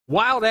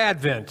Wild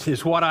Advent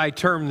is what I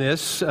termed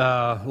this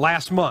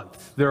last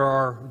month. There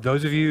are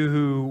those of you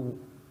who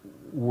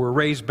were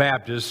raised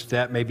Baptist,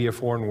 that may be a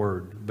foreign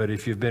word, but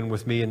if you've been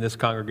with me in this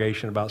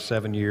congregation about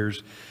 7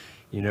 years,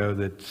 you know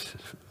that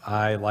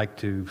I like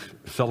to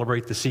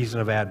celebrate the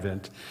season of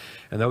Advent.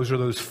 And those are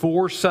those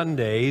 4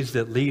 Sundays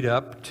that lead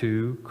up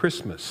to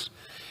Christmas.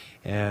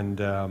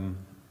 And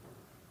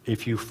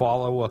if you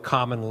follow a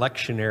common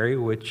lectionary,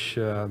 which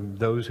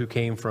those who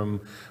came from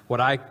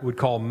what I would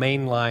call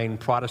mainline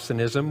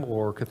Protestantism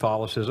or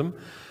Catholicism,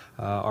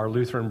 our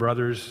Lutheran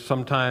brothers,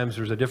 sometimes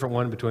there's a different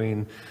one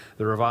between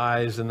the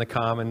Revised and the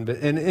Common. But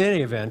in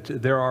any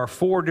event, there are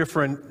 4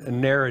 different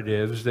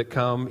narratives that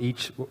come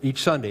each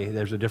Sunday.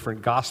 There's a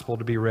different gospel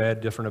to be read,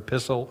 different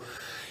epistle.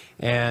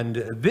 And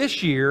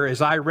this year,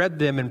 as I read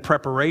them in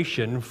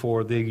preparation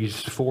for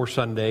these 4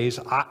 Sundays,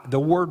 the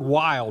word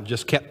wild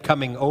just kept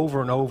coming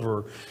over and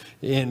over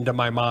into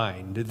my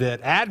mind.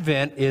 That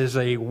Advent is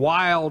a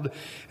wild,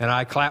 and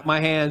I clap my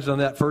hands on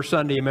that first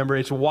Sunday. Remember,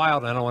 it's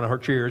wild. I don't want to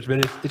hurt your ears,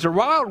 but it's a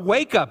wild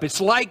wake-up.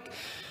 It's like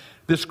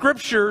the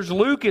Scriptures,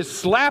 Luke is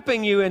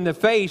slapping you in the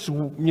face,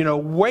 you know,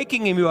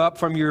 waking you up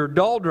from your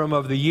doldrum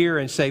of the year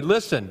and say,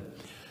 listen,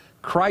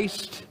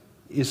 Christ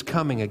is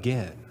coming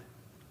again.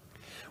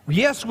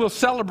 Yes, we'll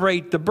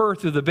celebrate the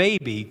birth of the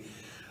baby,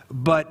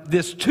 but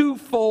this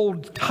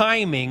twofold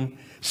timing,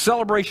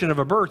 celebration of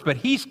a birth, but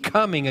he's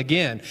coming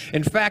again.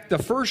 In fact, the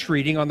first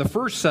reading on the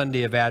first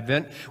Sunday of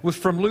Advent was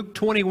from Luke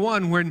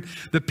 21, when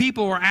the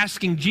people were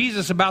asking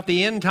Jesus about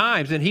the end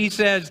times, and he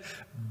says,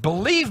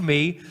 believe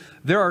me,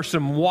 there are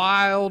some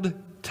wild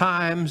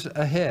times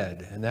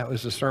ahead. And that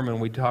was the sermon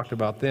we talked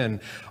about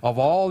then, of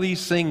all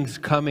these things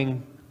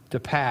coming to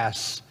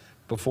pass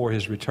before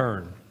his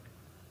return.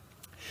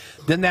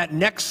 Then that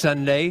next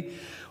Sunday,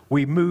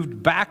 we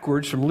moved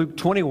backwards from Luke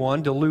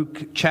 21 to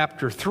Luke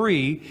chapter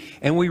 3,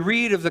 and we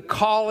read of the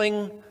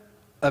calling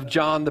of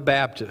John the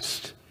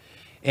Baptist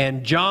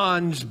and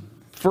John's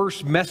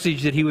first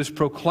message that he was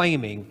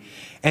proclaiming.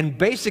 And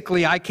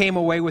basically, I came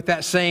away with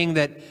that saying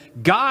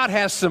that God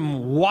has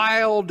some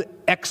wild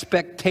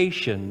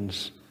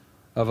expectations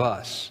of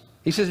us.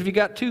 He says, if you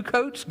got 2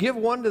 coats, give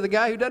one to the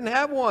guy who doesn't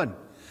have one.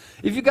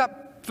 If you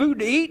got food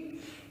to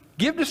eat,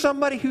 give to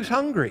somebody who's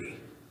hungry.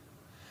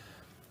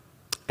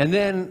 And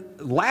then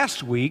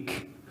last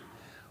week,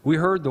 we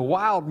heard the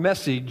wild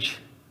message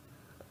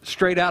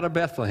straight out of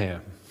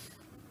Bethlehem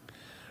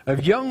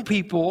of young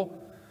people,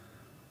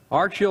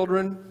 our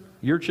children,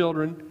 your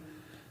children,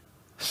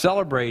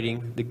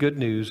 celebrating the good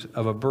news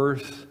of a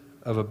birth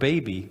of a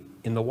baby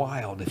in the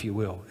wild, if you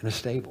will, in a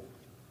stable.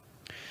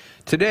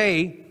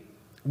 Today,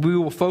 we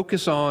will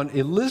focus on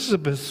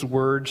Elizabeth's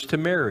words to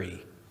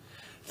Mary.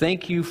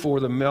 Thank you for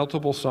the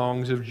multiple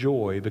songs of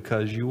joy,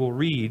 because you will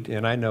read,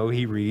 and I know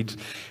he reads.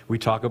 We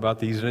talk about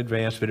these in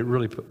advance, but it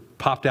really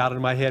popped out in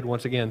my head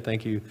once again.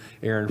 Thank you,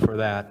 Aaron, for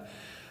that.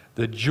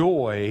 The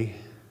joy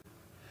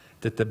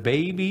that the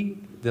baby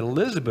that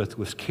Elizabeth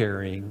was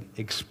carrying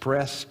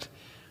expressed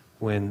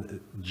when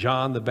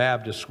John the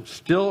Baptist,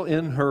 still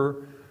in her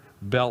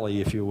belly,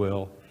 if you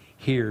will,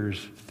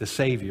 hears the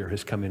Savior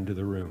has come into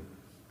the room.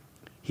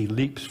 He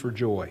leaps for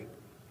joy.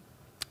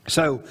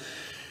 So,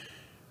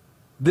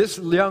 this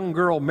young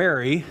girl,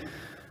 Mary,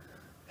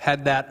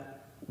 had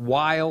that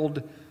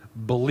wild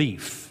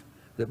belief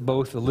that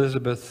both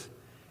Elizabeth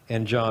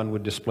and John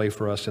would display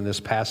for us in this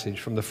passage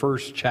from the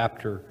first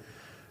chapter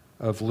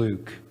of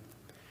Luke.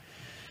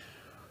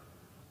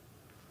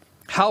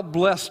 How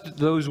blessed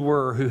those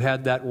were who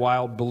had that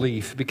wild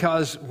belief,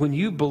 because when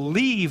you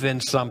believe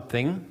in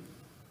something,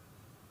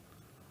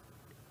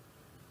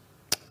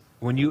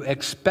 when you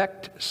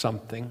expect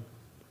something,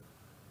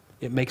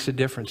 it makes a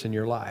difference in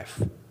your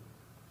life.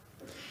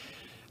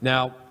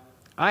 Now,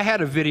 I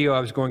had a video I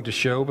was going to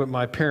show, but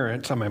my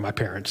mom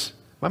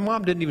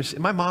didn't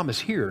even, my mom is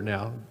here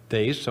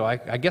nowadays, so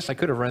I guess I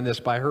could have run this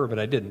by her, but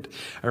I didn't.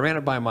 I ran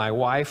it by my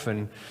wife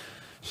and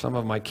some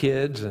of my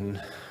kids,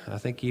 and I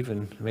think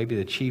even maybe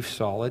the chief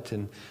saw it,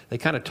 and they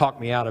kind of talked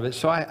me out of it,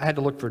 so I had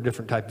to look for a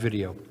different type of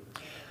video.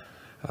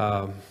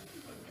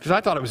 Because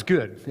I thought it was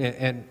good,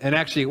 and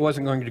actually it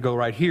wasn't going to go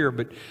right here,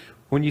 but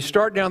when you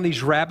start down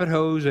these rabbit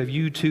holes of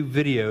YouTube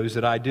videos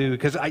that I do,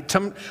 because I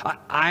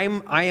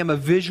am a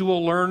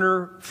visual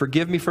learner,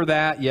 forgive me for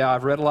that. Yeah,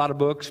 I've read a lot of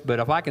books, but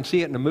if I can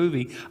see it in a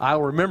movie,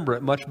 I'll remember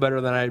it much better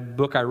than a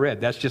book I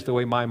read. That's just the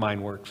way my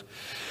mind works.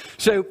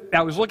 So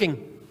I was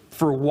looking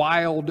for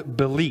wild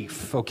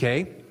belief,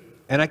 okay?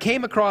 And I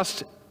came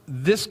across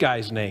this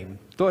guy's name.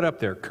 Throw it up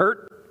there.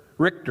 Kurt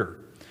Richter,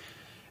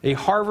 a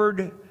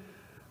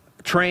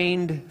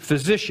Harvard-trained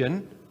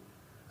physician,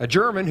 a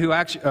German who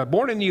actually,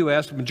 born in the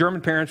U.S.,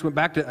 German parents, went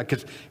back to,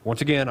 because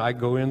once again, I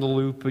go in the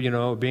loop, you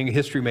know, being a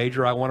history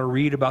major, I want to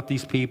read about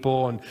these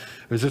people, and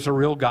is this a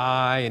real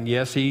guy? And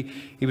yes, he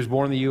was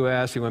born in the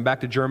U.S., he went back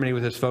to Germany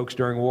with his folks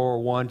during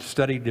World War I,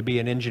 studied to be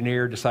an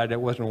engineer, decided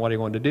that wasn't what he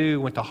wanted to do,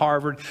 went to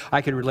Harvard.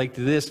 I could relate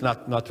to this,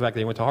 not the fact that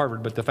he went to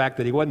Harvard, but the fact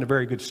that he wasn't a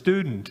very good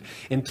student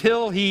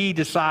until he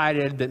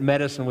decided that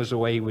medicine was the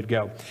way he would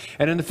go.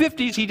 And in the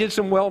 50s, he did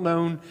some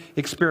well-known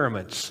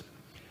experiments.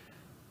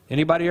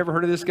 Anybody ever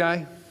heard of this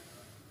guy?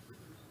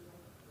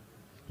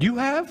 You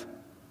have?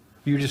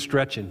 You're just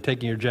stretching,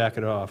 taking your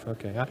jacket off.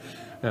 Okay.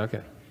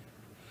 Okay.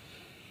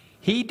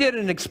 He did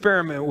an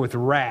experiment with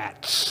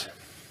rats.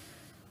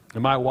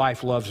 And my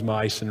wife loves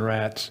mice and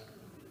rats.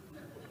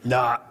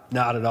 Not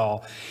at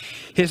all.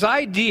 His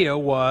idea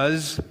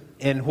was,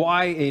 and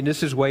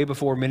this is way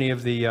before many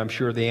of the, I'm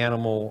sure, the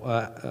animal,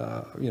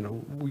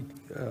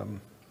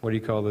 what do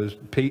you call those,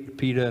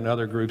 PETA and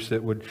other groups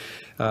that would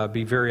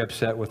be very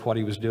upset with what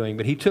he was doing.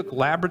 But he took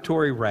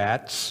laboratory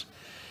rats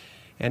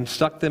and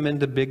stuck them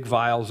into big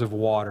vials of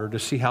water to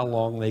see how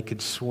long they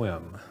could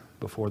swim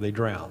before they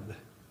drowned.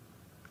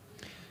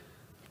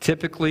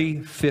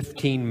 Typically,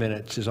 15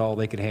 minutes is all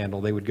they could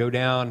handle. They would go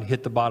down,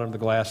 hit the bottom of the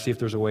glass, see if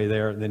there's a way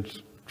there, and then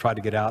try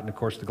to get out. And of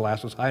course, the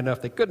glass was high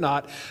enough they could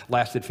not.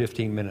 Lasted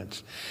 15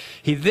 minutes.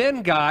 He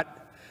then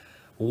got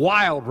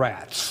wild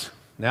rats.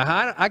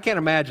 Now, I can't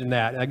imagine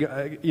that.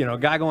 A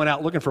guy going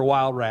out looking for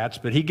wild rats,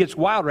 but he gets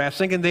wild rats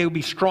thinking they would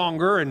be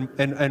stronger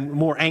and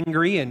more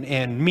angry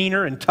and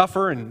meaner and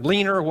tougher and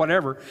leaner or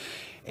whatever,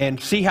 and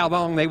see how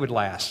long they would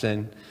last.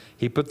 And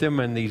he put them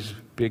in these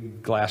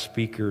big glass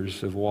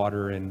beakers of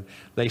water, and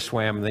they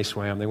swam and they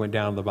swam. They went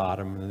down to the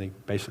bottom, and they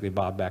basically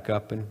bobbed back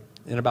up. And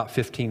in about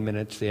 15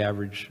 minutes, the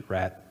average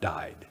rat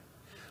died.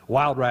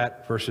 Wild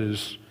rat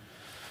versus,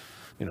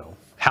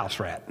 house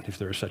rat, if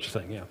there is such a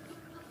thing, yeah.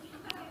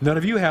 None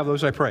of you have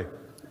those, I pray.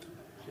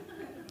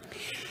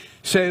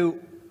 So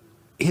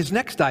his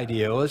next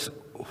idea was,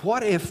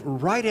 what if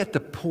right at the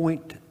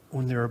point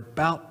when they're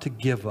about to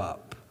give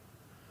up,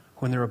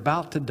 when they're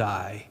about to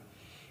die,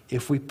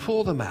 if we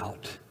pull them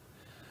out,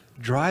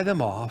 dry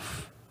them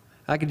off,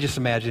 I can just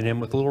imagine him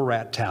with little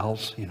rat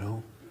towels,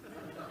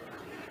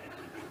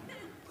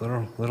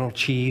 little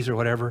cheese or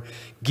whatever,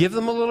 give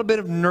them a little bit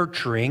of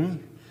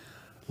nurturing,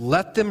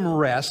 let them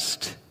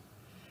rest,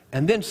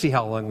 and then see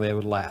how long they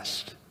would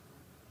last.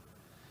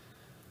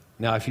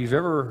 Now, if you've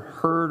ever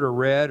heard or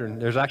read,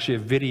 and there's actually a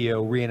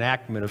video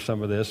reenactment of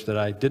some of this that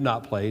I did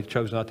not play,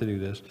 chose not to do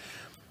this,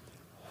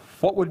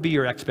 what would be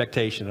your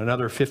expectation?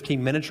 Another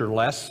 15 minutes or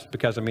less?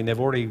 Because, they've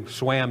already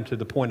swam to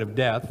the point of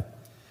death.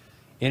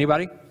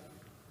 Anybody?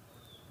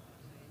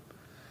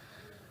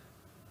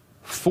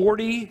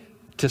 40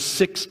 to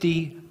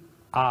 60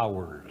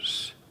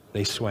 hours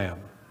they swam.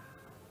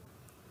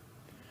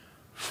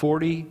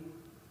 40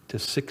 to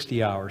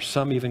 60 hours,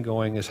 some even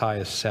going as high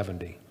as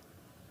 70.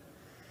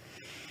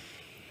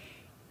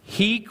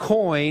 He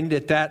coined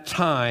at that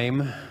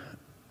time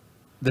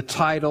the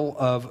title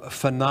of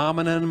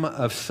phenomenon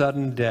of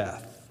sudden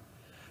death.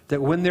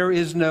 That when there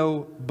is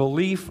no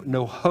belief,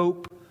 no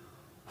hope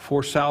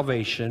for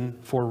salvation,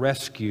 for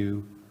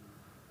rescue,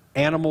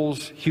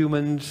 animals,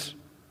 humans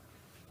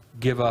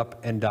give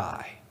up and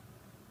die.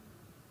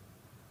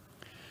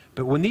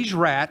 But when these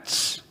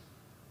rats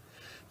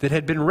that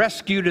had been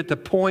rescued at the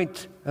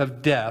point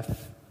of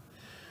death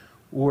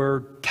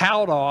were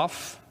towed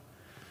off,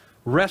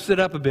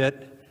 rested up a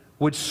bit,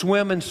 would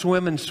swim and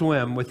swim and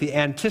swim with the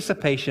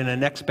anticipation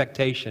and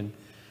expectation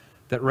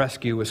that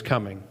rescue was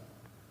coming.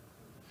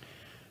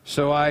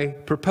 So I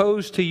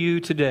propose to you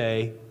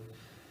today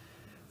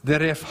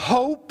that if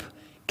hope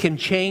can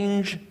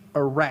change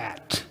a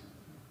rat,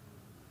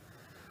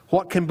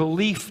 what can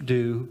belief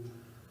do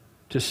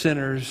to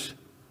sinners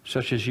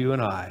such as you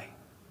and I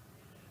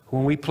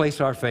when we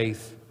place our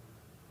faith,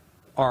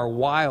 our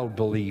wild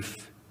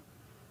belief,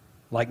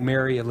 like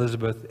Mary,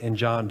 Elizabeth, and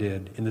John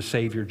did in the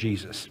Savior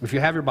Jesus? If you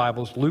have your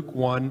Bibles, Luke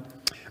 1,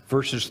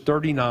 verses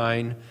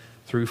 39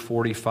 through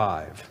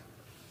 45.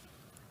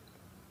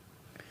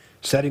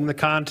 Setting the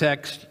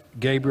context,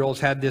 Gabriel's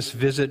had this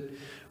visit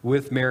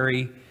with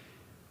Mary,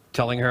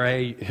 telling her,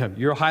 hey,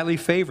 you're highly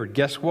favored.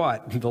 Guess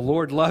what? The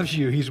Lord loves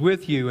you. He's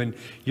with you, and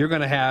you're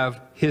going to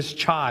have His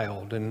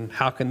child. And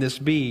how can this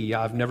be?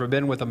 I've never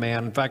been with a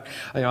man. In fact,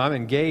 I'm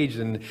engaged,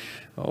 and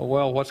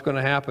what's going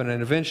to happen?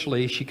 And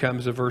eventually she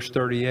comes to verse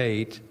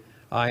 38.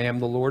 I am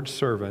the Lord's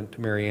servant,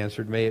 Mary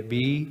answered. May it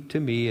be to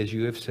me as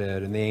you have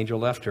said. And the angel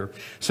left her.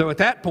 So at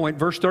that point,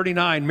 verse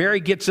 39, Mary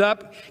gets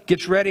up,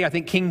 gets ready. I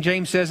think King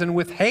James says, and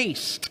with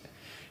haste,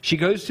 she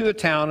goes to a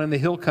town in the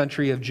hill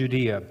country of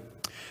Judea,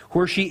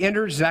 where she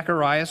entered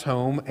Zechariah's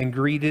home and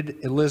greeted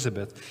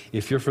Elizabeth.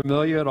 If you're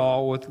familiar at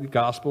all with the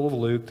Gospel of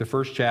Luke, the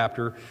first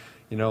chapter,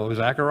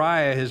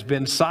 Zechariah has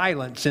been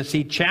silent since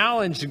he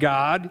challenged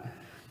God.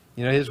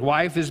 His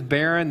wife is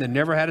barren, they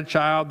never had a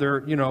child.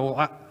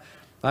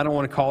 I don't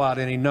want to call out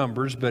any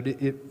numbers, but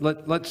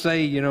let's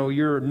say,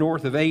 you're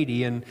north of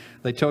 80 and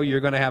they tell you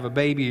you're going to have a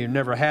baby and you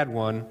never had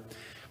one.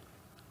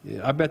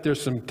 I bet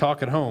there's some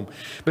talk at home.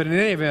 But in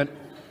any event,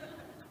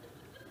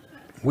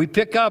 we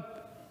pick up,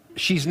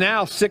 she's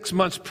now 6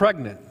 months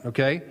pregnant,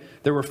 okay?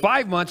 There were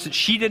 5 months that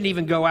she didn't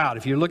even go out.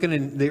 If you're looking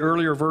in the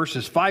earlier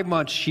verses, 5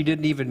 months she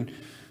didn't even,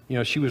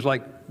 she was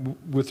like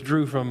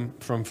withdrew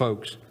from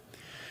folks.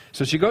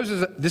 So she goes,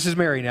 this is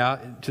Mary now,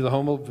 to the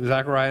home of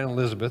Zechariah and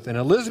Elizabeth. And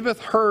Elizabeth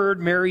heard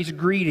Mary's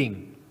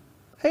greeting.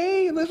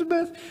 Hey,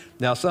 Elizabeth.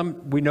 Now,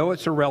 we know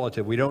it's a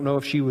relative. We don't know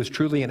if she was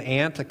truly an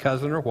aunt, a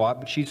cousin, or what,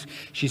 but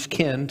she's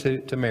kin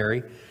to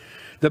Mary.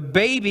 The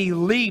baby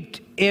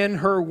leaped in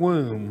her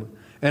womb,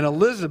 and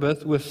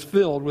Elizabeth was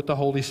filled with the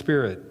Holy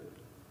Spirit.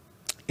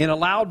 In a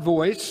loud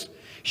voice,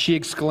 she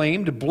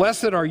exclaimed,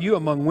 "Blessed are you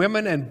among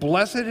women, and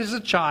blessed is the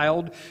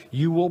child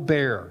you will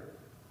bear.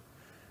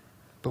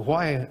 But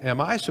why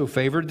am I so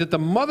favored that the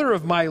mother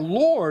of my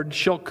Lord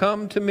shall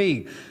come to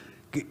me?"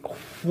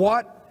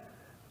 What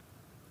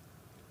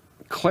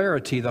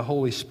clarity the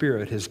Holy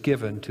Spirit has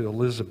given to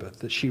Elizabeth,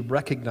 that she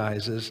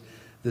recognizes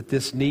that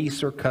this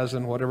niece or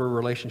cousin, whatever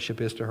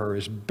relationship is to her,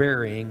 is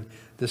bearing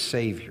the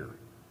Savior.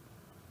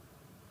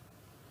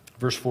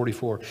 Verse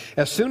 44,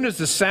 "As soon as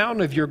the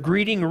sound of your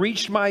greeting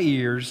reached my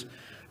ears,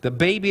 the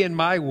baby in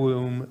my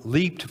womb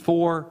leaped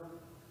for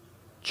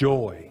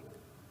joy.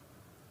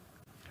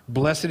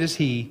 Blessed is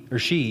he or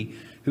she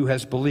who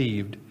has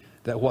believed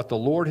that what the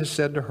Lord has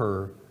said to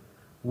her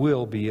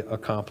will be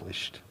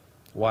accomplished."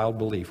 Wild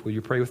belief. Will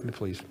you pray with me,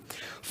 please?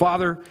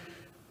 Father,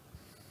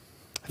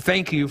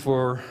 thank you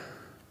for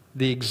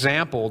the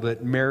example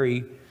that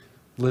Mary,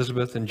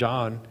 Elizabeth, and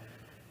John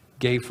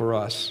gave for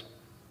us.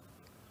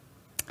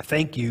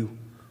 Thank you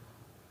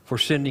for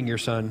sending your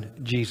son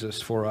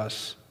Jesus for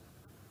us.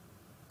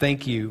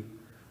 Thank you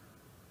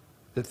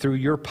that through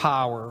your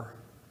power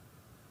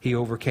he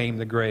overcame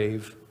the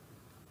grave.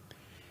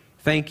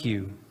 Thank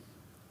you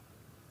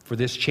for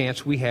this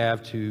chance we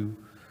have to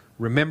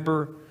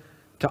remember,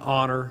 to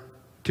honor,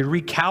 to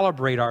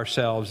recalibrate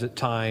ourselves at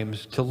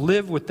times, to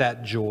live with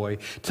that joy,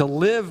 to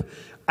live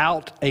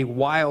out a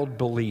wild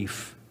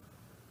belief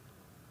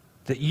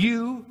that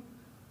you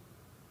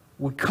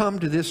would come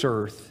to this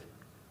earth,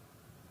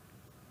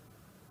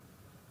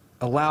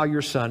 allow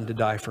your son to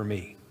die for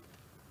me,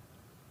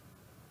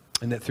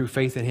 and that through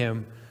faith in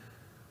him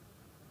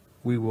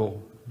we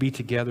will be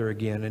together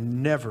again,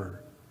 and never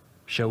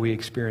shall we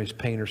experience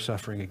pain or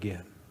suffering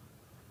again,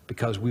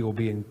 because we will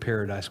be in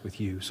paradise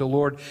with you. So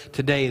Lord,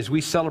 today as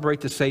we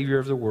celebrate the Savior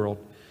of the world,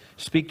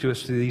 speak to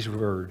us through these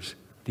words,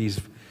 these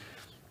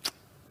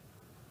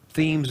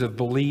themes of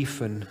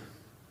belief, and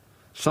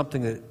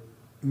something that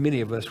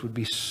many of us would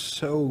be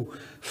so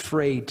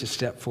afraid to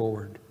step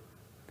forward.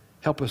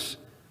 Help us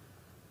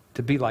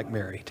to be like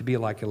Mary, to be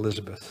like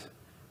Elizabeth,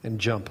 and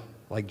jump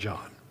like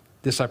John.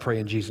 This I pray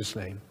in Jesus'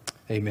 name.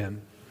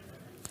 Amen.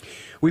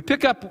 We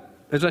pick up,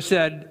 as I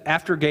said,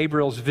 after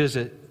Gabriel's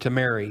visit to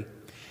Mary.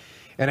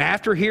 And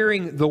after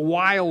hearing the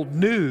wild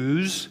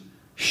news,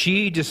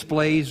 she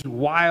displays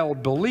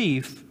wild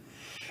belief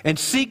and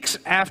seeks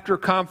after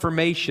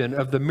confirmation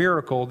of the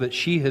miracle that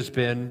she has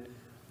been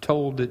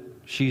told that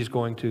she's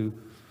going to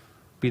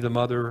be the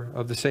mother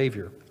of the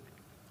Savior.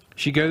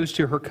 She goes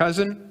to her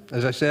cousin,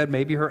 as I said,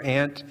 maybe her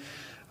aunt,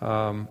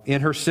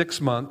 in her 6th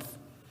month,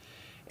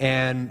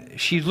 and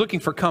she's looking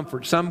for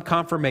comfort, some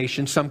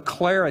confirmation, some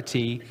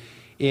clarity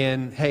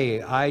in,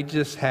 hey, I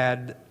just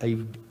had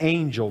an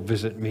angel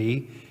visit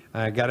me.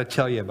 I got to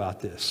tell you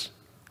about this.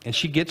 And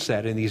she gets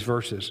that in these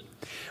verses.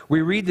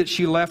 We read that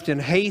she left in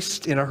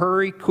haste, in a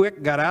hurry,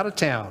 quick, got out of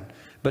town.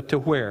 But to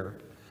where?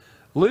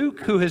 Luke,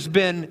 who has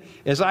been,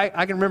 as I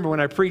can remember when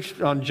I preached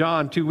on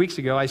John 2 weeks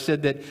ago, I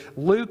said that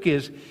Luke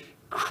is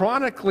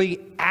chronically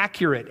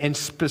accurate and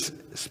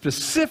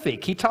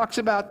specific. He talks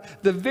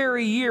about the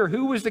very year,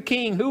 who was the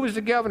king, who was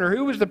the governor,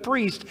 who was the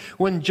priest,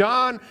 when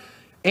John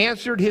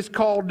answered his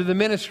call to the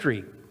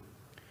ministry.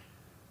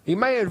 He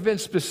may have been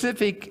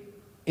specific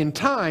in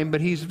time,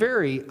 but he's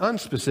very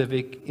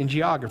unspecific in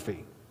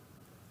geography.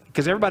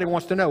 Because everybody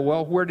wants to know,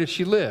 well, where did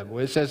she live?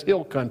 Well, it says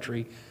hill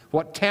country.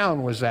 What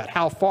town was that?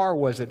 How far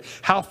was it?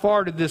 How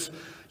far did this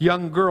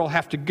young girl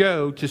have to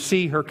go to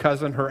see her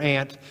cousin, her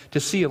aunt, to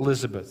see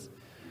Elizabeth?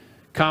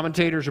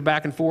 Commentators are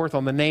back and forth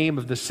on the name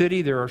of the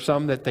city. There are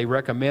some that they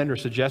recommend or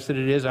suggest that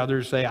it is.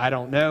 Others say, I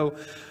don't know.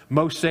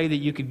 Most say that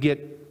you could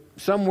get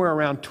somewhere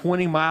around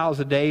 20 miles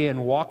a day in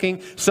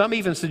walking. Some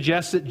even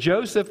suggest that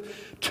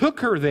Joseph took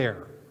her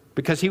there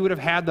because he would have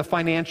had the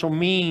financial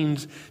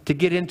means to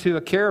get into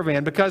a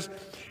caravan, because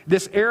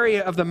this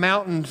area of the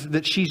mountains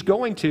that she's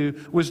going to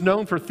was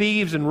known for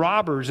thieves and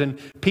robbers, and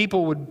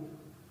people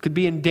could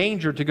be in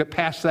danger to get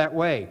past that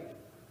way.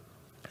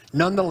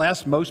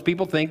 Nonetheless, most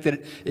people think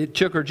that it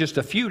took her just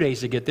a few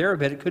days to get there,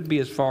 but it could be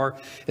as far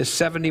as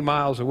 70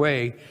 miles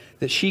away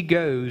that she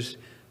goes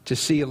to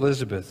see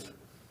Elizabeth.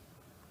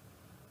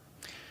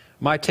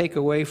 My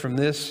takeaway from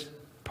this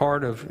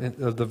part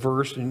of the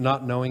verse, and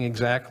not knowing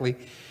exactly,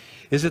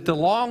 is that the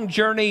long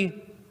journey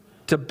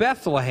to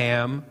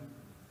Bethlehem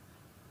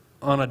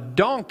on a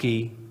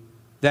donkey,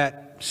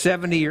 that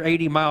 70 or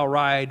 80 mile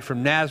ride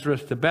from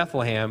Nazareth to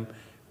Bethlehem,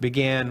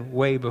 began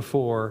way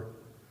before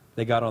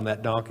they got on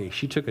that donkey.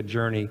 She took a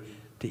journey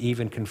to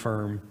even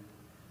confirm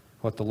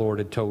what the Lord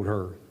had told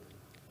her.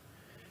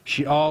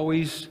 She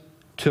always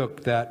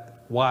took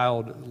that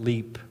wild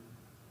leap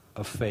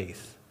of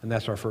faith. And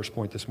that's our first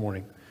point this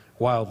morning.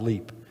 Wild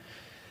leap.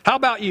 How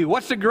about you?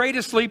 What's the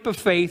greatest leap of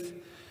faith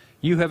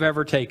you have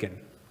ever taken?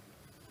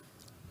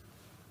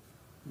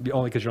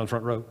 Only because you're on the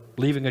front row.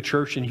 Leaving a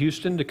church in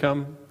Houston to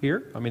come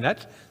here? I mean,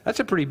 that's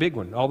a pretty big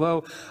one.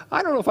 Although,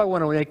 I don't know if I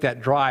want to make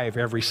that drive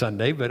every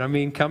Sunday, but I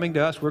mean, coming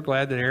to us, we're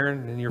glad that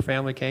Aaron and your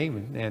family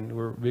came, and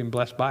we're being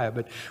blessed by it.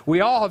 But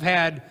we all have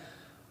had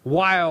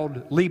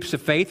wild leaps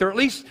of faith, or at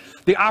least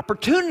the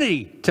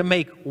opportunity to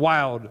make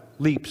wild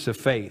leaps of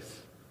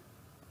faith.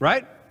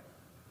 Right?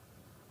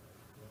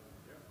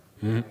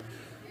 Mm-hmm.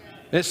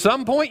 At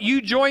some point,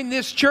 you joined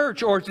this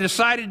church or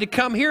decided to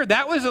come here.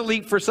 That was a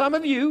leap for some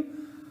of you.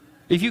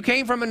 If you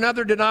came from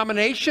another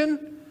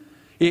denomination,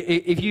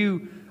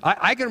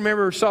 I can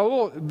remember,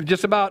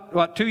 just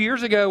about 2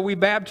 years ago, we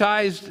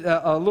baptized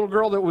a little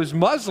girl that was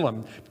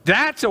Muslim.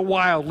 That's a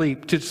wild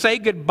leap, to say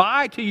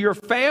goodbye to your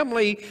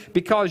family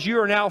because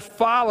you are now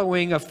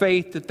following a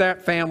faith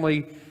that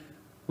family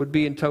would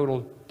be in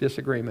total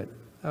disagreement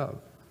of.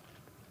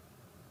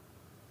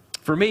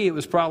 For me, it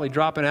was probably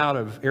dropping out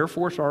of Air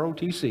Force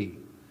ROTC.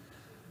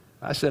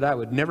 I said I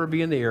would never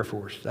be in the Air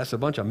Force. That's a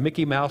bunch of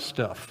Mickey Mouse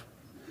stuff.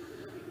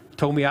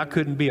 Told me I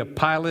couldn't be a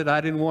pilot.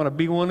 I didn't want to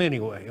be one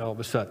anyway, all of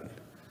a sudden.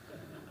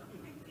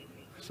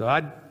 So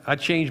I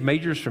changed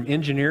majors from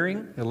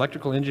engineering,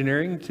 electrical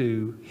engineering,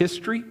 to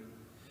history,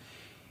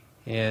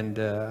 and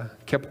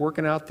kept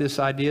working out this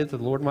idea that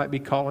the Lord might be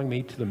calling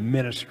me to the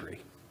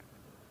ministry.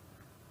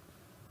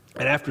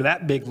 And after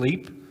that big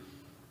leap,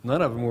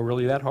 none of them were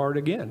really that hard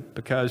again,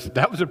 because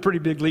that was a pretty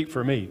big leap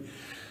for me.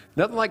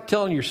 Nothing like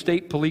telling your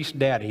state police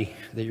daddy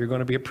that you're going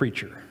to be a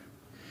preacher,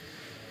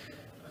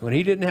 when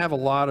he didn't have a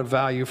lot of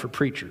value for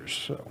preachers.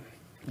 So,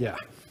 yeah,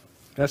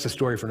 that's a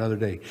story for another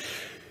day.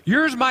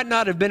 Yours might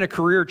not have been a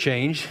career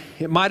change.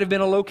 It might have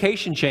been a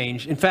location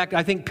change. In fact,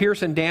 I think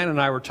Pierce and Dan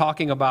and I were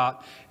talking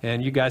about,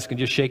 and you guys can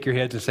just shake your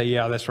heads and say,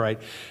 yeah, that's right,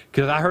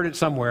 because I heard it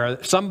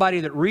somewhere,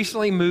 somebody that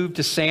recently moved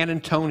to San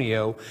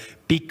Antonio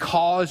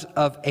because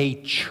of a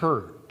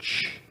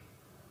church.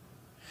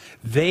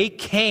 They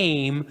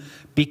came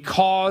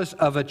because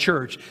of a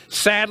church.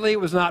 Sadly,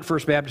 it was not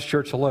First Baptist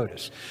Church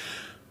Helotes.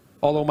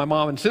 Although my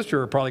mom and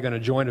sister are probably going to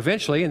join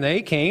eventually, and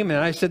they came, and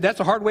I said,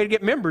 that's a hard way to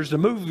get members, to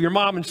move your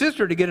mom and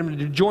sister to get them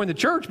to join the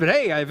church. But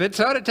hey, if it's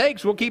what it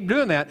takes, we'll keep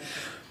doing that.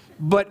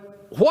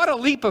 But what a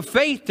leap of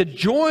faith to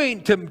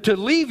join, to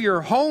leave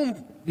your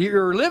home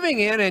you're living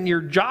in and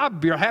your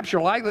job, perhaps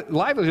your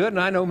livelihood. And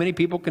I know many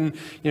people can,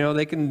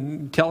 they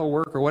can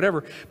telework or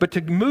whatever, but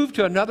to move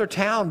to another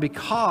town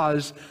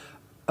because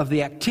of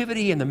the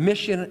activity and the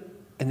mission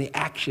and the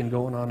action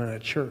going on in a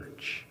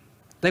church.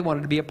 They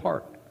wanted to be a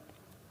part.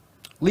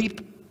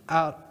 Leap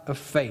out of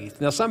faith.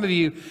 Now, some of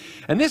you,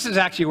 and this is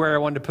actually where I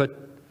wanted to put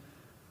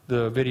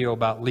the video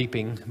about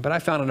leaping, but I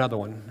found another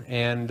one.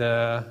 And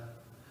I'm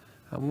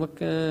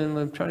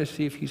trying to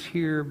see if he's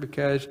here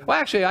because, well,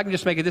 actually, I can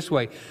just make it this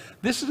way.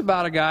 This is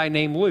about a guy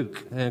named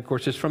Luke. And, of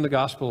course, it's from the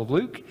Gospel of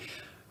Luke,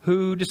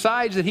 who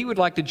decides that he would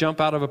like to jump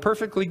out of a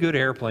perfectly good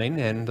airplane.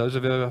 And those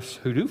of us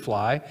who do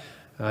fly,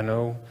 I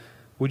know,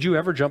 would you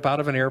ever jump out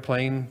of an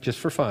airplane just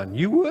for fun?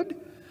 You would?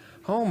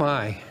 Oh,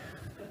 my.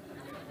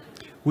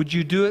 Would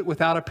you do it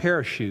without a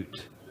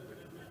parachute?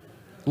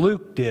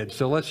 Luke did,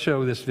 so let's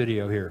show this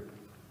video here.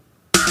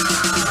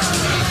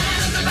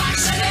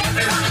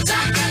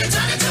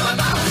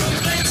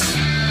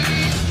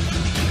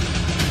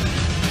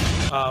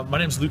 My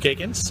name is Luke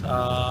Akins.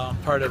 I'm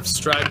part of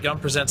Stride Gum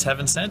Presents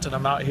Heaven Sent, and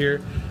I'm out here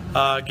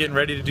getting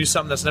ready to do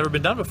something that's never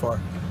been done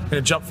before. We're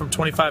going to jump from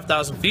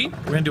 25,000 feet.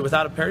 We're going to do it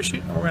without a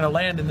parachute, and we're going to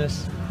land in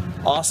this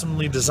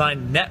awesomely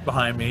designed net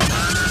behind me.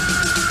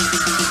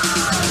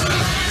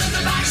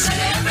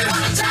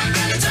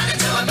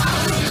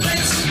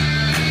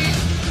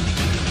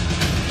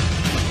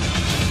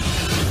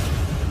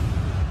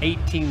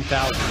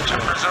 18,000.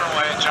 Jumpers are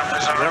away,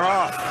 jumpers are They're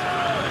off.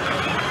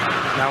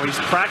 Now he's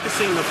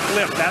practicing the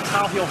flip. That's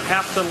how he'll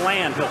have to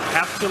land. He'll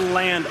have to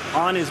land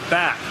on his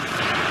back.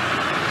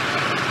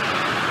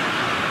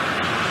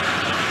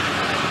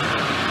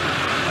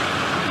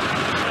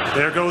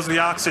 There goes the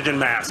oxygen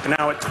mask.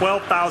 Now at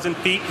 12,000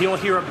 feet, he'll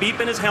hear a beep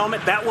in his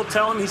helmet. That will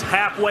tell him he's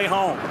halfway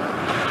home.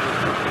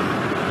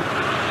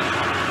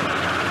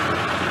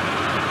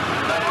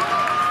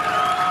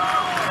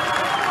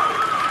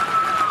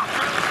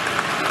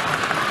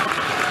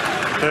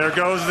 There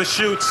goes the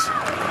chutes.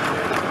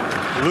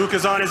 Luke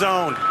is on his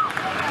own.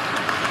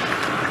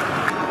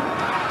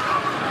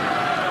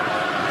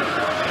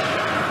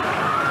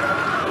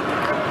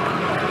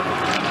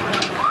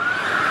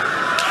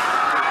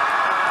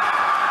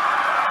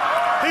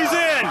 He's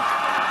in.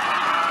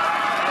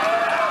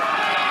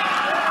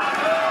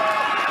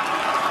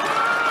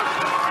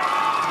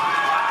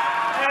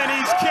 And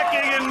he's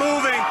kicking and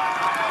moving.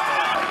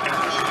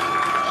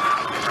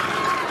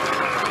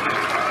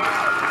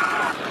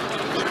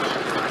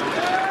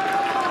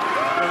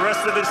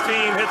 Of his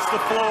team hits the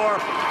floor.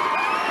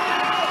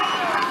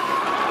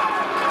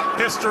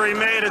 History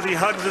made as he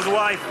hugs his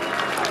wife.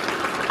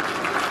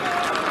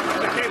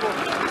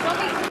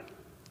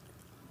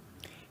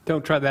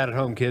 Don't try that at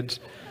home, kids.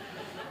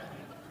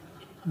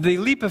 The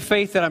leap of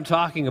faith that I'm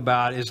talking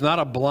about is not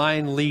a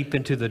blind leap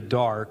into the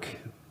dark,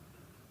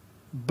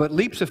 but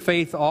leaps of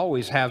faith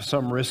always have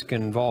some risk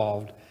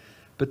involved.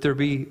 but they'll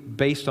be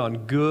based on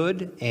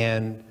good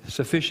and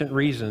sufficient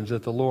reasons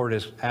that the Lord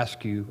has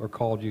asked you or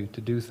called you to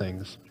do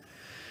things.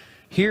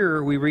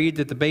 Here we read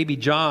that the baby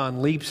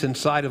John leaps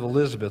inside of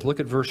Elizabeth. Look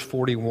at verse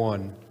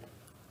 41.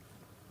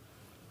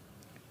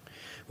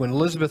 When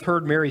Elizabeth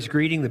heard Mary's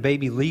greeting, the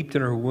baby leaped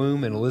in her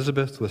womb, and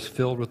Elizabeth was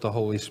filled with the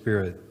Holy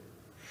Spirit.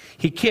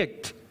 He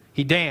kicked.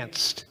 He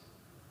danced.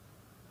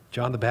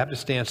 John the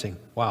Baptist dancing.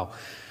 Wow.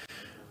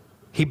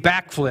 He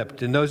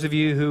backflipped. And those of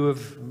you who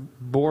have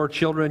bore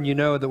children, you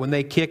know that when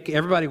they kick,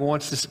 everybody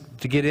wants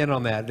to get in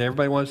on that.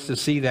 Everybody wants to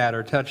see that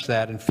or touch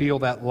that and feel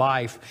that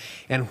life.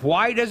 And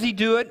why does he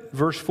do it?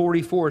 Verse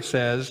 44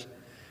 says,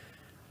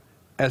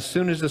 as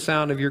soon as the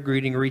sound of your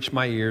greeting reached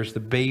my ears,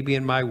 the baby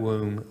in my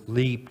womb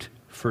leaped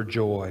for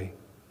joy.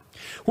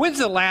 When's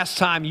the last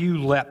time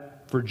you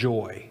leapt for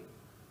joy?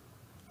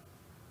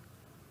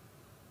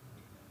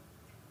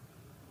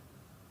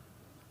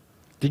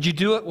 Did you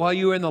do it while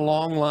you were in the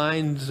long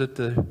lines at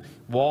the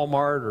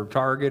Walmart or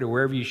Target or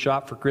wherever you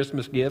shop for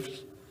Christmas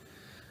gifts?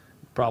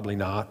 Probably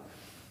not.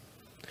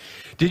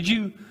 Did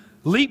you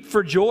leap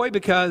for joy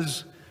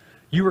because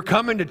you were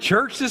coming to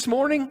church this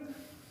morning?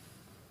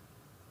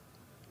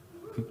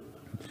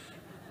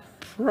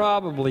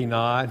 Probably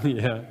not.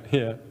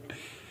 Yeah.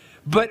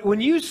 But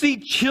when you see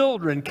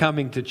children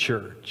coming to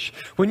church,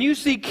 when you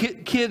see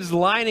kids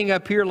lining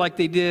up here like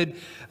they did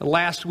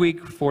last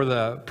week for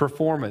the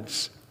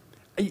performance,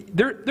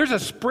 there's a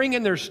spring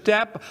in their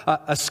step,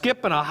 a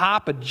skip and a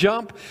hop, a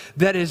jump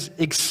that is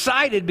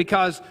excited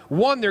because,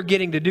 one, they're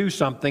getting to do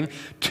something.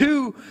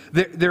 Two,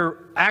 they're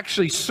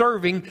actually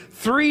serving.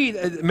 Three,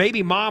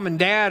 maybe mom and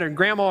dad and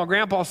grandma and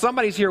grandpa,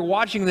 somebody's here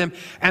watching them.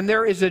 And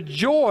there is a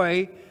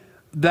joy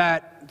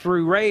that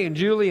through Ray and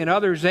Julie and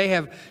others, they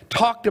have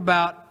talked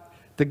about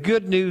the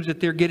good news that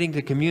they're getting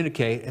to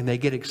communicate, and they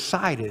get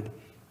excited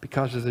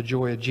because of the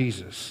joy of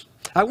Jesus.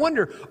 I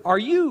wonder, are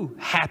you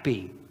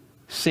happy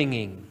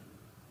singing,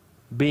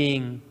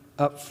 being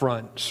up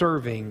front,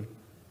 serving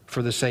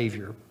for the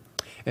Savior?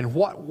 And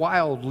what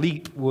wild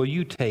leap will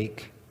you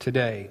take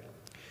today?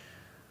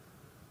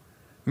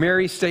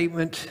 Mary's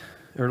statement,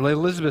 or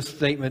Elizabeth's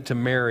statement to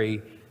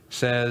Mary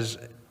says,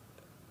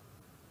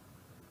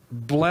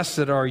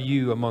 blessed are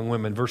you among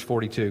women, verse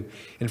 42.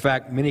 In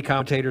fact, many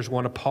commentators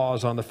want to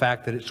pause on the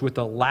fact that it's with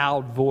a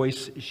loud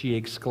voice she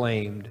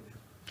exclaimed.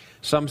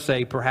 Some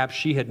say perhaps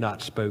she had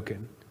not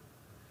spoken.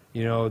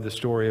 You know, the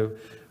story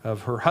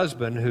of her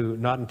husband, who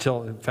not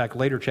until, in fact,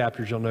 later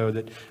chapters you'll know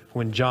that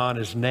when John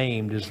is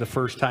named is the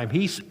first time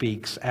he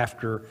speaks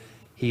after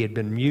he had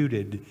been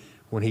muted,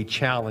 when he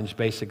challenged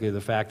basically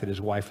the fact that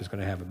his wife was going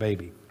to have a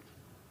baby.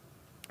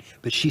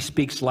 But she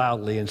speaks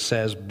loudly and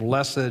says,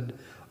 blessed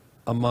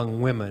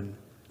among women,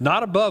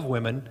 not above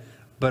women,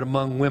 but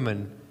among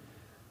women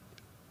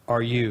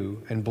are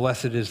you, and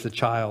blessed is the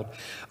child.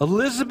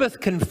 Elizabeth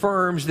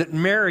confirms that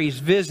Mary's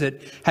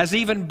visit has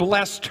even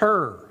blessed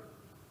her.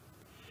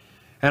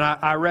 And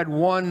I read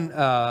one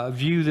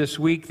view this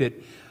week that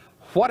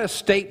what a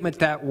statement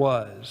that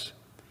was.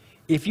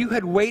 If you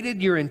had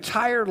waited your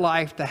entire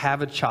life to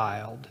have a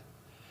child,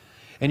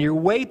 and you're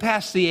way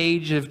past the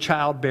age of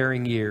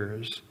childbearing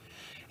years,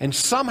 and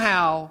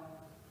somehow,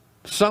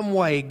 some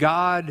way,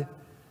 God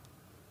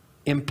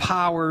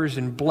empowers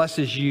and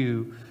blesses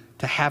you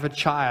to have a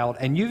child,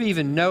 and you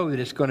even know that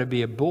it's going to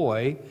be a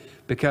boy,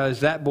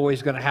 because that boy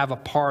is going to have a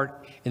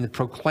part in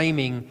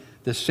proclaiming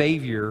the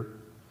Savior.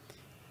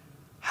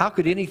 How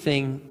could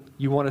anything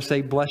you want to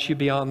say bless you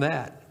beyond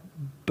that?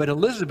 But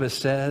Elizabeth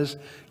says,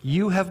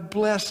 you have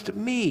blessed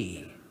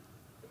me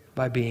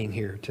by being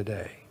here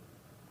today.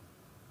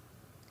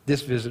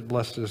 This visit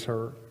blesses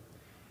her,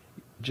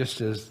 just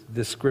as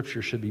this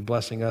scripture should be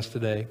blessing us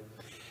today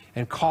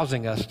and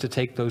causing us to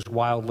take those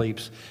wild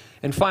leaps.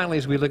 And finally,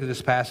 as we look at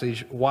this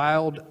passage,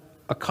 wild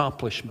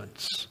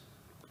accomplishments.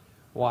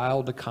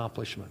 Wild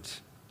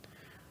accomplishments.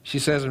 She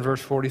says in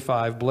verse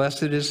 45,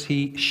 blessed is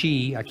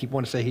she, I keep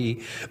wanting to say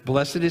he,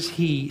 blessed is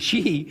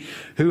she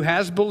who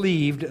has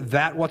believed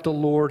that what the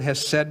Lord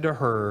has said to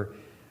her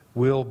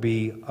will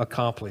be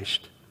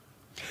accomplished.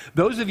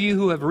 Those of you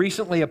who have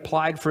recently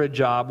applied for a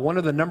job, one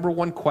of the number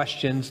one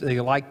questions they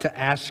like to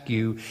ask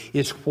you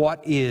is,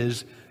 what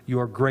is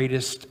your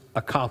greatest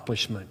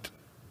accomplishment?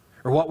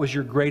 Or what was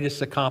your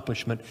greatest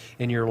accomplishment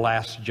in your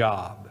last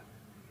job?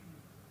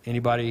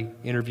 Anybody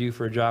interview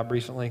for a job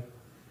recently?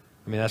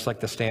 I mean, that's like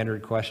the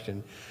standard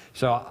question.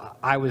 So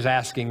I was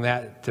asking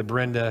that to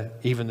Brenda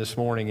even this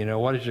morning,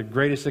 what is your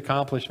greatest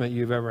accomplishment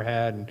you've ever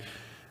had? And,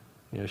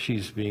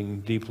 she's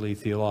being deeply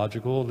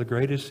theological. The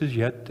greatest is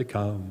yet to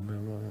come.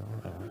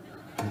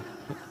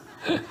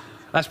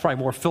 That's probably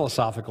more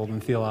philosophical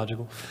than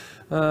theological.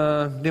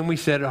 Then we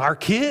said our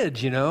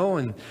kids,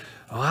 and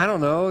I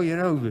don't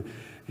know,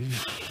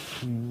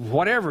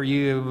 whatever,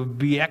 you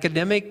be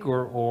academic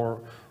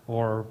or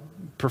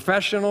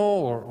professional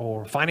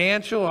or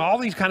financial, all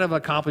these kind of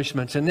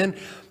accomplishments. And then,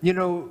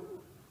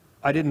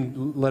 I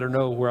didn't let her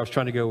know where I was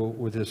trying to go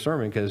with this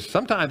sermon, because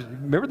sometimes,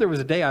 remember there was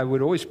a day I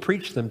would always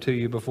preach them to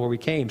you before we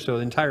came. So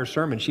the entire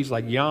sermon, she's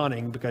like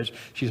yawning because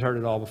she's heard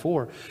it all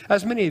before.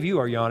 As many of you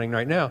are yawning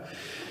right now.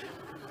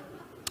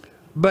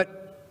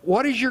 But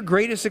what is your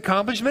greatest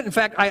accomplishment? In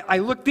fact, I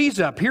looked these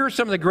up. Here are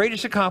some of the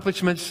greatest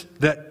accomplishments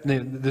that,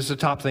 this is the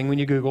top thing when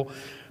you Google.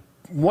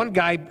 One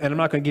guy, and I'm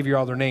not going to give you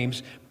all their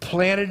names,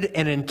 planted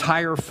an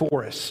entire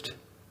forest.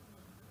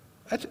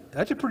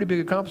 That's a pretty big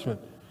accomplishment.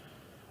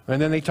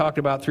 And then they talked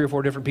about 3 or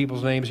 4 different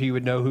people's names who you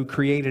would know who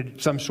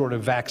created some sort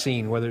of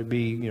vaccine, whether it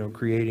be,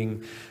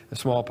 creating a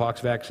smallpox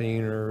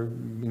vaccine or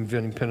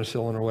inventing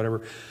penicillin or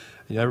whatever.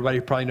 Everybody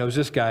probably knows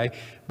this guy,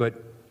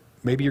 but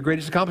maybe your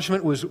greatest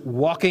accomplishment was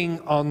walking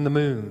on the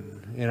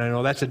moon. And I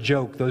know that's a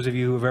joke. Those of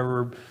you who have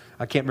ever,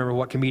 I can't remember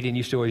what comedian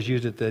used to always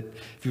use it, that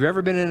if you've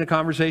ever been in a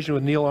conversation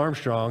with Neil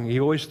Armstrong, he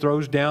always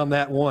throws down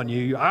that one.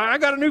 I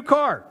got a new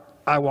car.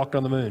 I walked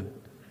on the moon.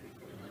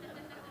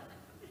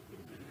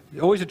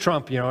 Always a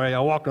Trump, I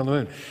walked on the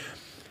moon.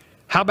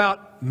 How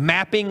about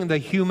mapping the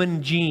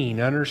human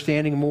gene,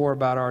 understanding more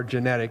about our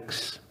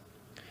genetics?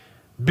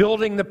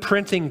 Building the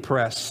printing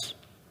press.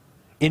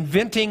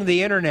 Inventing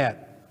the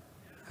internet.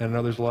 I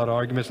know there's a lot of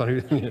arguments on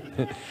who.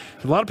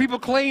 A lot of people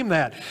claim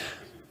that.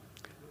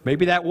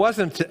 Maybe that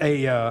wasn't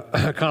a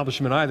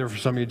accomplishment either for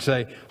some of you to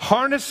say.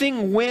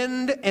 Harnessing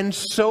wind and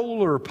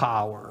solar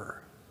power.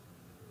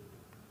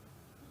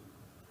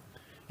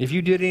 If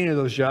you did any of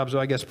those jobs,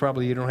 I guess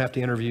probably you don't have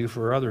to interview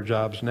for other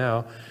jobs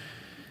now.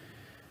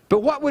 But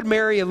what would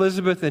Mary,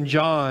 Elizabeth, and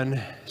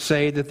John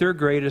say that their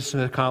greatest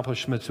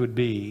accomplishments would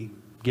be?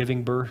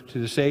 Giving birth to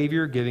the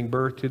Savior, giving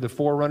birth to the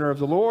forerunner of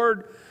the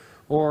Lord,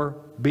 or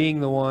being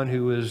the one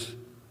who is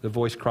the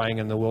voice crying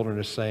in the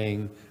wilderness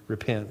saying,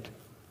 repent?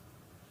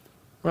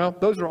 Well,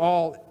 those are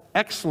all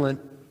excellent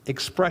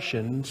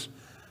expressions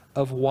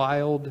of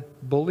wild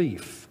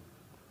belief.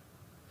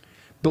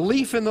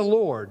 Belief in the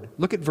Lord.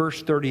 Look at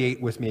verse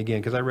 38 with me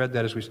again, because I read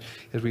that as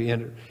we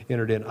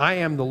entered in. I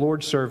am the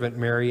Lord's servant,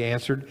 Mary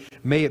answered.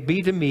 May it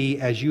be to me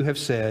as you have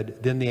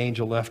said. Then the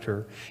angel left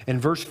her.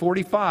 And verse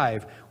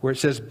 45, where it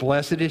says,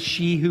 blessed is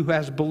she who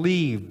has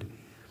believed.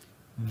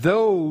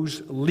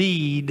 Those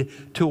lead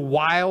to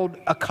wild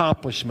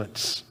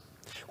accomplishments.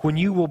 When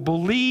you will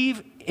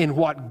believe in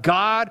what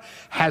God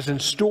has in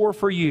store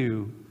for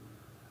you,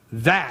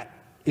 that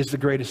is the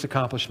greatest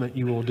accomplishment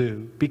you will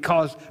do.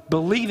 Because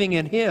believing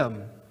in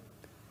Him,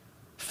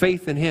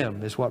 faith in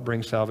Him is what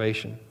brings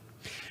salvation.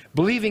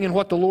 Believing in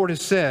what the Lord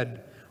has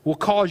said will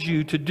cause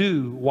you to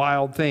do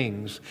wild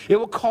things. It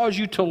will cause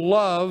you to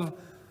love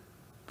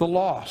the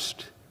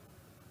lost.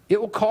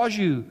 It will cause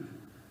you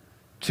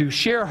to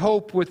share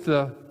hope with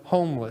the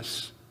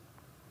homeless.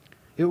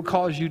 It will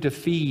cause you to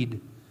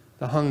feed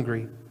the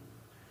hungry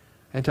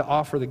and to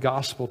offer the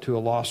gospel to a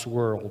lost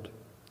world.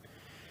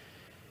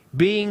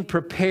 Being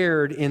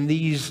prepared in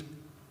these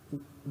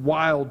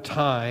wild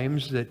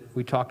times that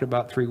we talked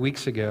about 3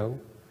 weeks ago,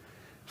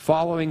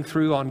 following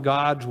through on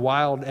God's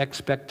wild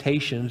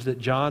expectations that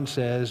John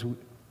says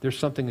there's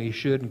something that you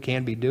should and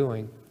can be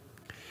doing.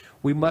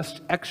 We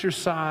must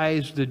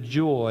exercise the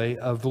joy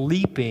of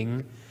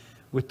leaping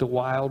with the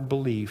wild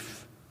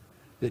belief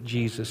that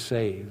Jesus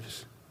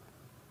saves.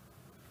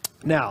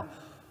 Now,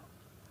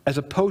 as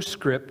a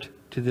postscript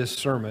to this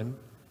sermon,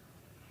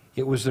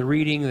 it was the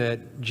reading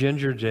that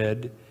Ginger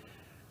did.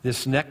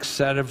 This next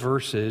set of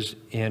verses,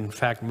 in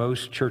fact,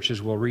 most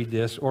churches will read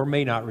this or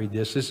may not read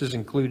this. This is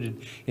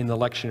included in the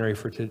lectionary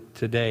for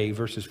today,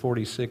 verses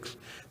 46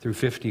 through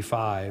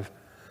 55,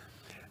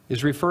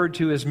 is referred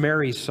to as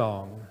Mary's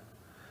song,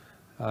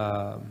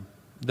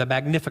 the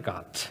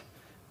Magnificat.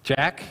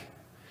 Jack,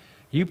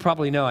 you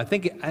probably know. I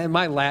think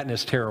my Latin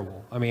is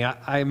terrible. I mean,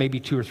 I maybe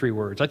 2 or 3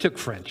 words. I took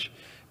French,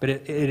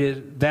 but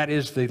that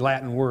is the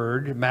Latin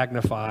word,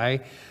 magnify.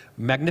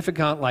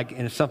 Magnificant, like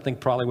in something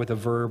probably with a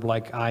verb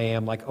like I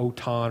am, like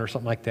oton or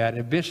something like that. It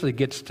eventually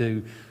gets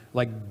to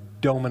like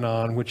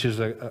dominon, which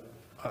is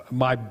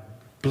my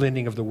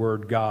blending of the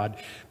word God.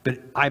 But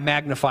I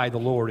magnify the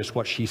Lord is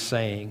what she's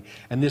saying.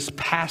 And this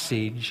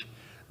passage,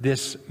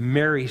 this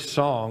Mary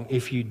song,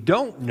 if you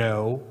don't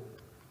know,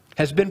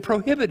 has been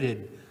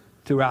prohibited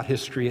throughout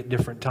history at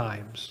different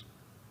times.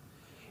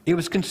 It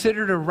was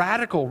considered a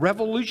radical,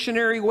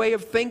 revolutionary way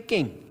of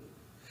thinking.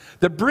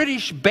 The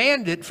British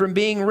banned it from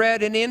being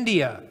read in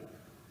India.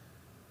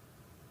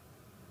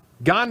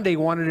 Gandhi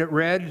wanted it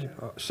read,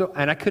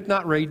 and I could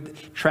not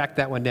track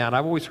that one down.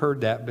 I've always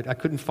heard that, but I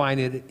couldn't find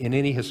it in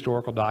any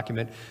historical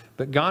document.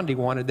 But Gandhi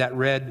wanted that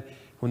read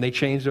when they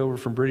changed over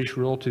from British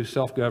rule to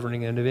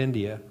self-governing end of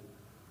India.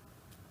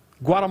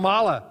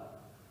 Guatemala,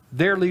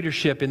 their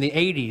leadership in the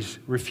 80s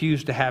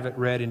refused to have it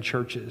read in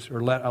churches or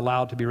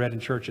allowed to be read in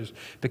churches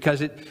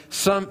because it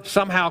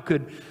somehow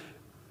could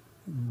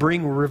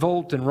bring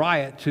revolt and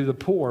riot to the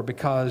poor,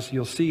 because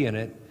you'll see in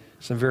it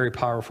some very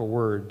powerful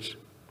words.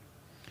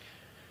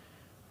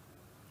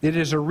 It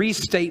is a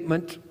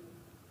restatement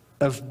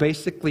of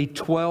basically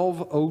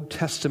 12 Old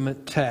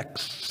Testament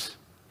texts.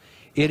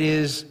 It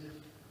is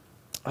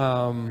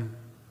a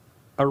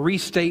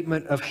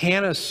restatement of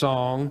Hannah's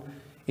song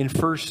in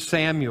 1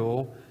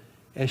 Samuel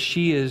as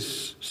she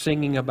is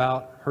singing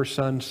about her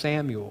son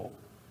Samuel.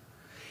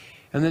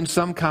 And then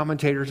some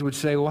commentators would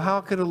say, well,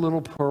 how could a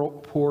little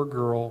poor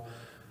girl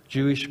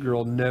Jewish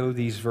girl know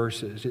these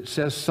verses. It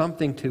says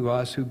something to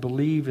us who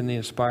believe in the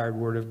inspired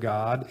Word of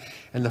God,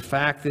 and the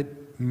fact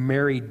that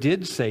Mary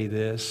did say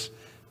this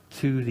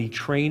to the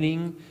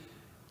training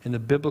and the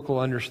biblical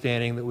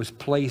understanding that was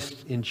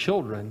placed in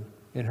children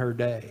in her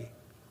day.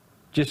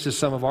 Just as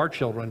some of our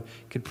children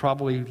could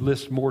probably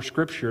list more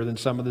scripture than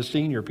some of the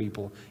senior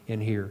people in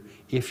here,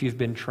 if you've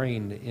been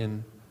trained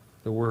in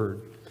the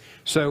Word.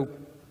 So,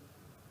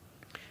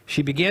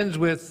 she begins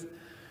with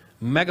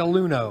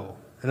megaluno.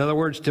 In other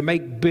words, to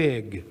make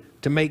big,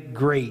 to make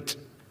great.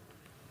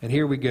 And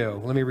here we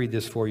go. Let me read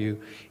this for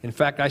you. In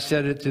fact, I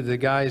said it to the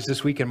guys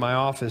this week in my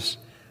office.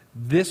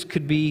 This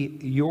could be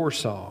your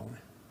song.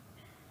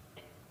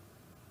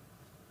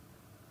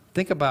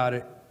 Think about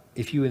it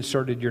if you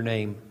inserted your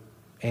name.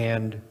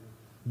 And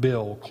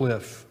Bill,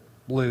 Cliff,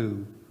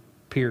 Lou,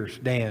 Pierce,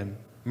 Dan,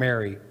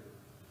 Mary,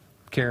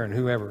 Karen,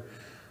 whoever.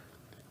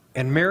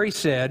 And Mary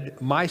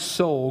said, "My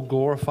soul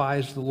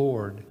glorifies the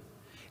Lord,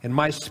 and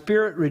my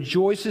spirit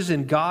rejoices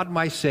in God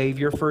my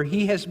Savior, for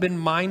he has been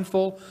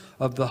mindful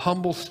of the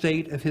humble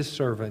state of his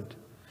servant.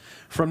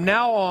 From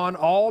now on,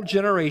 all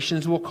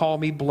generations will call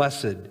me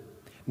blessed."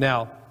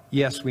 Now,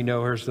 yes, we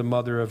know her as the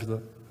mother of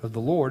the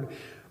Lord,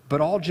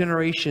 but all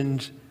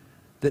generations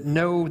that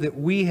know that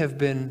we have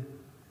been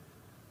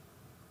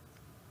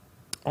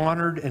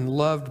honored and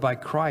loved by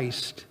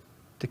Christ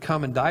to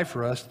come and die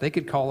for us, they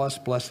could call us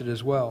blessed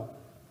as well.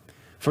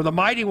 "For the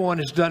Mighty One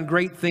has done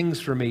great things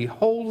for me.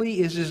 Holy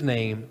is his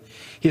name.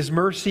 His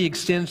mercy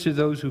extends to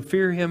those who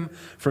fear him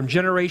from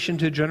generation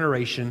to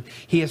generation.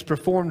 He has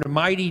performed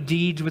mighty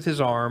deeds with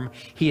his arm.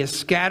 He has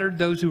scattered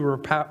those who were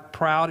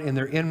proud in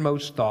their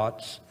inmost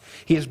thoughts.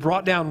 He has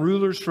brought down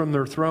rulers from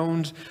their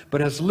thrones, but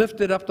has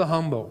lifted up the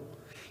humble.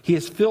 He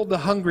has filled the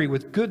hungry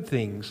with good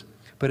things,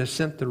 but has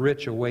sent the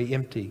rich away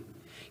empty.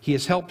 He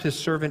has helped his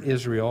servant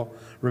Israel,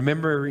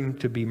 remembering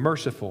to be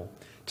merciful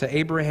to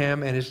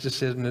Abraham and his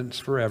descendants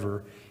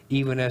forever,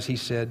 even as he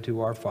said to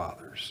our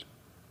fathers."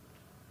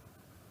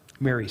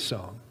 Mary's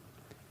song,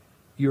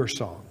 your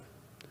song,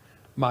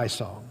 my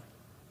song.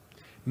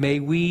 May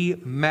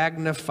we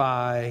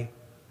magnify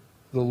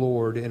the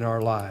Lord in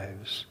our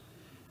lives.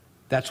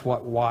 That's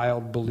what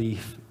wild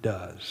belief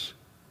does.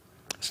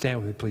 Stand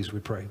with me, please, we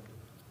pray.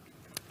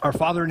 Our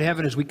Father in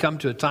heaven, as we come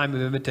to a time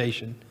of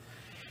invitation,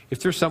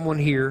 if there's someone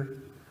here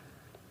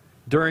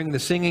during the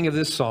singing of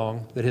this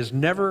song that has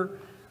never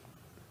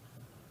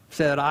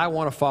said, "I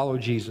want to follow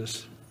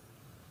Jesus,"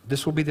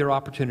 this will be their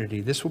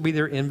opportunity. This will be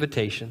their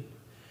invitation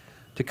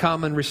to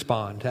come and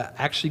respond, to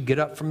actually get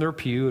up from their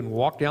pew and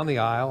walk down the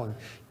aisle and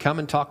come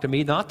and talk to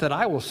me. Not that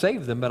I will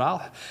save them, but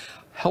I'll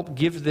help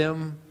give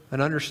them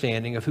an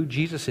understanding of who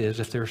Jesus is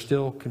if they're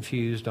still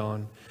confused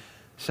on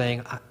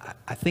saying,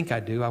 I think I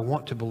do, I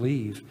want to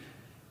believe.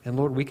 And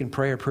Lord, we can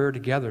pray a prayer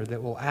together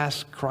that will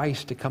ask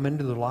Christ to come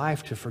into their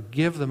life, to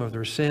forgive them of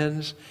their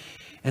sins,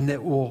 and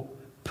that will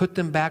put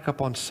them back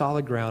up on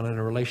solid ground in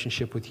a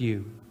relationship with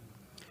you.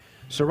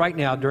 So right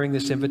now, during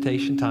this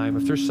invitation time,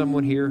 if there's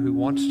someone here who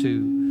wants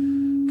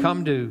to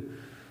come to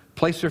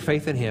place their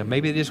faith in him,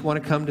 maybe they just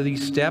want to come to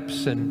these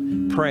steps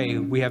and pray,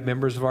 we have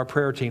members of our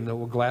prayer team that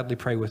will gladly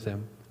pray with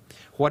them.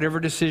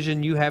 Whatever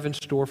decision you have in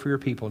store for your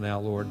people now,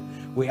 Lord,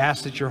 we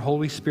ask that your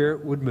Holy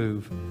Spirit would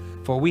move.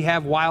 For we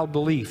have wild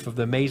belief of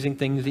the amazing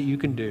things that you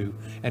can do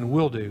and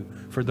will do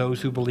for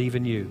those who believe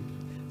in you.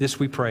 This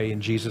we pray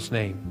in Jesus'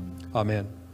 name. Amen.